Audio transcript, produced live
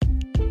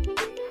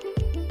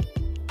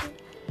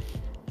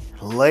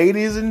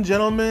Ladies and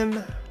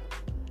gentlemen,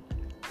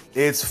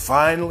 it's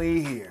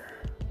finally here.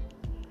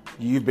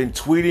 You've been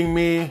tweeting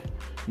me,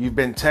 you've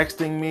been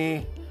texting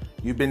me,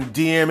 you've been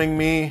DMing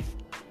me,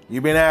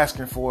 you've been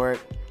asking for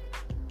it,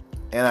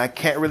 and I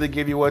can't really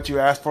give you what you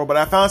asked for, but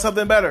I found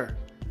something better.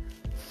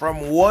 From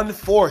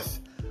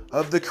 1/4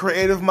 of the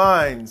creative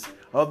minds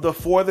of the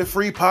For the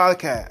Free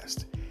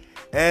podcast,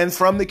 and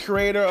from the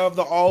creator of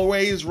the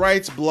Always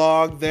Rights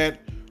blog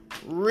that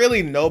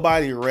really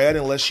nobody read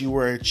unless you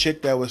were a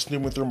chick that was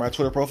snooping through my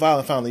Twitter profile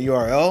and found the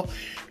URL,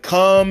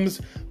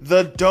 comes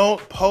the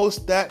Don't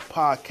Post That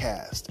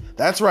podcast.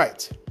 That's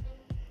right.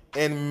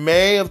 In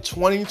May of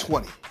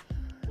 2020,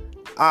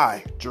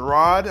 I,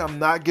 Gerard, I'm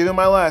not giving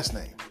my last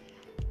name,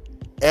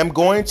 am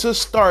going to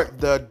start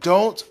the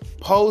Don't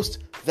Post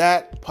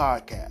That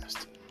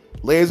podcast.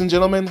 Ladies and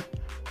gentlemen,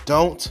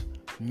 don't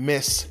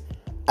miss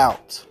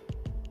out.